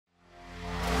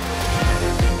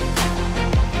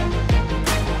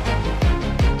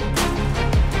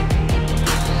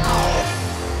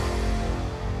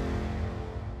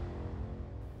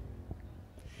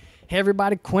Hey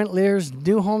everybody, Quint Lears,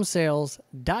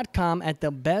 newhomesales.com at the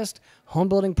Best Home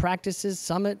Building Practices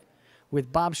Summit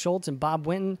with Bob Schultz and Bob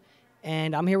Winton.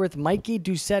 And I'm here with Mikey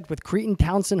Doucet with Cretin,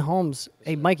 Townsend Homes.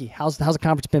 Hey Mikey, how's the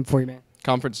conference been for you, man?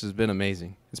 Conference has been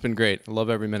amazing. It's been great. I love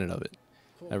every minute of it.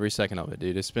 Cool. Every second of it,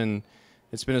 dude. It's been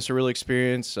a surreal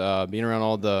experience, being around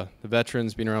all the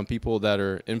veterans, being around people that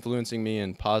are influencing me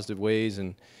in positive ways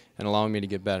and allowing me to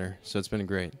get better. So it's been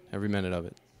great, every minute of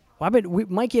it. Well,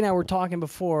 Mikey and I were talking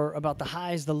before about the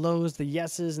highs, the lows, the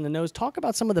yeses, and the nos. Talk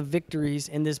about some of the victories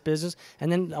in this business,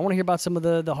 and then I want to hear about some of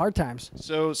the hard times.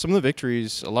 So some of the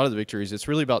victories, a lot of the victories, it's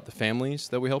really about the families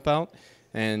that we help out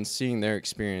and seeing their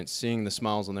experience, seeing the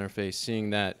smiles on their face,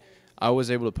 seeing that I was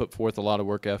able to put forth a lot of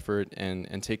work effort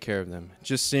and take care of them.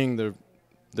 Just seeing the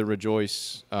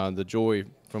joy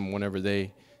from whenever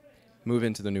they move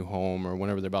into the new home or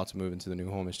whenever they're about to move into the new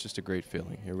home. It's just a great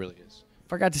feeling. It really is.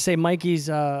 Forgot to say Mikey's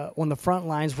on the front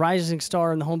lines, rising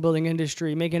star in the home building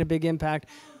industry, making a big impact.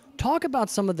 Talk about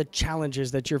some of the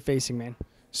challenges that you're facing, man.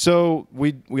 So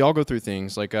we all go through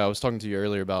things. Like I was talking to you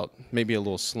earlier about maybe a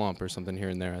little slump or something here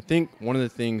and there. I think one of the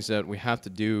things that we have to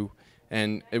do,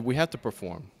 and we have to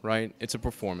perform, right? It's a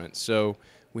performance. So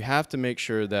we have to make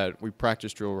sure that we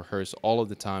practice, drill, rehearse all of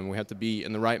the time. We have to be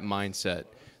in the right mindset.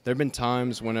 There have been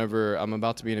times whenever I'm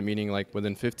about to be in a meeting, like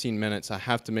within 15 minutes, I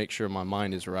have to make sure my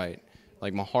mind is right.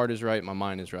 Like my heart is right, my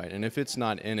mind is right. And if it's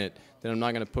not in it, then I'm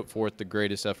not going to put forth the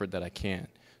greatest effort that I can.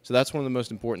 So that's one of the most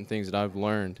important things that I've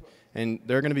learned. And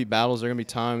there are going to be battles, there are going to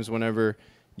be times whenever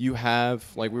you have,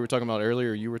 like we were talking about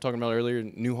earlier, you were talking about earlier,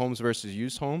 new homes versus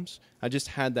used homes. I just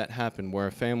had that happen where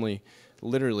a family,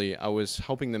 literally, I was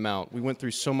helping them out. We went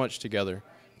through so much together,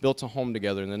 built a home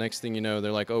together, and the next thing you know,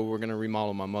 they're like, oh, we're going to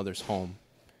remodel my mother's home.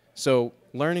 So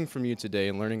learning from you today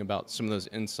and learning about some of those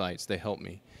insights, they help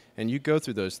me. And you go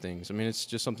through those things. I mean, it's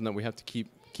just something that we have to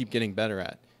keep getting better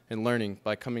at and learning.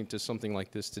 By coming to something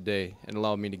like this today, it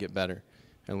allowed me to get better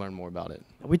and learn more about it.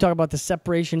 We talk about the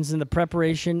separations and the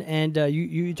preparation, and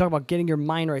you talk about getting your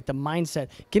mind right, the mindset.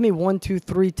 Give me 1, 2,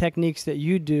 3 techniques that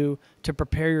you do to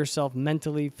prepare yourself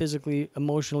mentally, physically,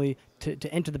 emotionally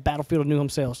to enter the battlefield of new home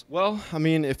sales. Well, I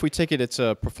mean, if we take it, it's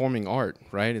a performing art,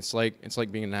 right? It's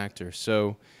like being an actor.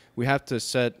 So we have to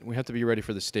be ready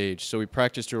for the stage. So we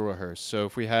practice to rehearse. So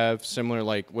if we have similar,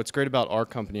 like what's great about our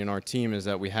company and our team is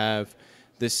that we have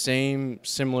the same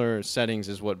similar settings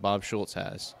as what Bob Schultz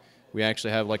has. We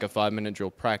actually have like a 5-minute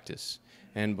drill practice.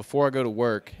 And before I go to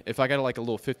work, if I got like a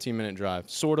little 15-minute drive,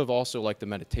 sort of also like the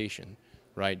meditation,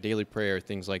 right? Daily prayer,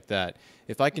 things like that.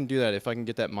 If I can do that, if I can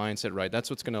get that mindset right, that's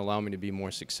what's going to allow me to be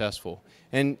more successful.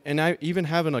 And I even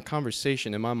having a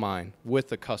conversation in my mind with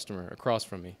the customer across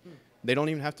from me. They don't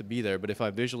even have to be there, but if I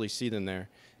visually see them there,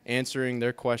 answering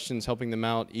their questions, helping them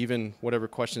out, even whatever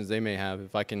questions they may have,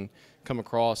 if I can come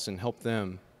across and help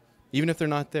them, even if they're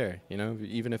not there, you know,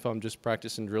 even if I'm just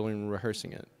practicing, drilling, and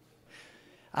rehearsing it.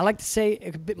 I like to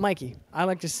say, Mikey, I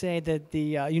like to say that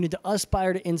you need to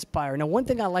aspire to inspire. Now, one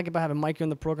thing I like about having Mikey on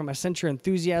the program, I sense your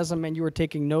enthusiasm, and you were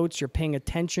taking notes, you're paying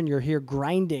attention, you're here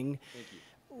grinding. Thank you.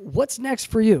 What's next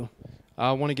for you?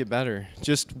 I want to get better.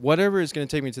 Just whatever is going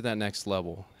to take me to that next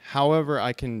level. However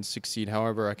I can succeed,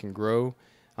 however I can grow,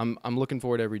 I'm looking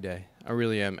forward every day. I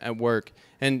really am, at work.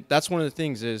 And that's one of the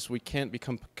things is we can't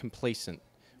become complacent,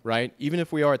 right? Even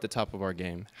if we are at the top of our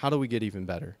game, how do we get even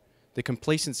better? The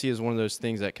complacency is one of those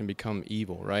things that can become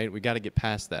evil, right? We got to get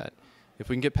past that. If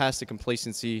we can get past the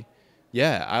complacency,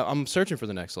 yeah, I'm searching for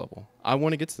the next level. I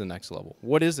want to get to the next level.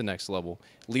 What is the next level?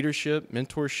 Leadership,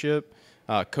 mentorship,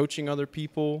 coaching other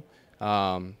people.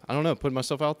 I don't know, putting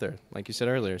myself out there, like you said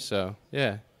earlier. So,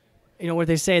 yeah. You know what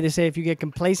they say? They say if you get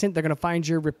complacent, they're going to find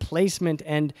your replacement.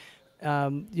 And,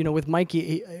 you know, with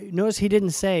Mikey, notice he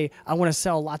didn't say, I want to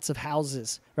sell lots of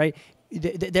houses, right?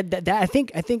 I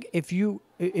think if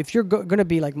you're going to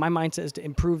be like, my mindset is to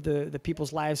improve the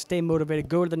people's lives, stay motivated,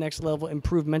 go to the next level,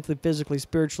 improve mentally, physically,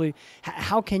 spiritually.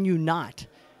 How can you not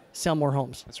sell more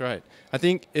homes? That's right. I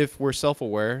think if we're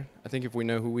self-aware, I think if we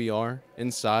know who we are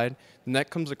inside, then that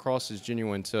comes across as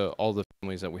genuine to all the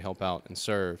families that we help out and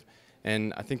serve.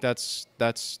 And I think that's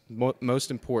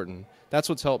most important. That's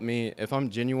what's helped me. If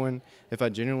I'm genuine, if I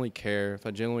genuinely care,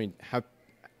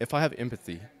 if I have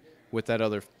empathy with that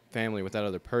other family, with that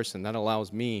other person, that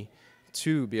allows me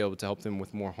to be able to help them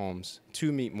with more homes,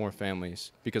 to meet more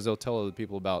families, because they'll tell other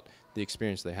people about the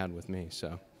experience they had with me,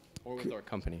 so, or with our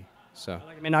company. So,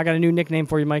 man, I got a new nickname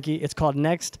for you, Mikey. It's called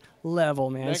Next Level,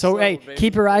 man. Next so, level, hey, baby.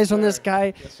 keep your eyes Yes, on this sir.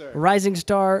 guy, Yes, sir. rising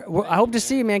star. I hope to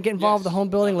see you, man. Get involved Yes, with the home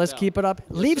building. Let's without keep it up.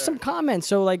 Yes, Leave sir. some comments.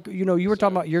 So, like, you know, you were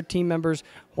talking about your team members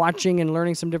watching and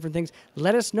learning some different things.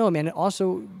 Let us know, man. And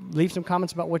also leave some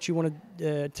comments about what you want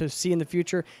to see in the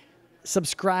future.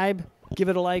 subscribe, give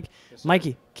it a like.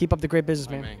 Mikey, keep up the great business,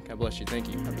 All right, man. man. God bless you.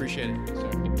 Thank you. I appreciate it. Yes,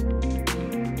 sir.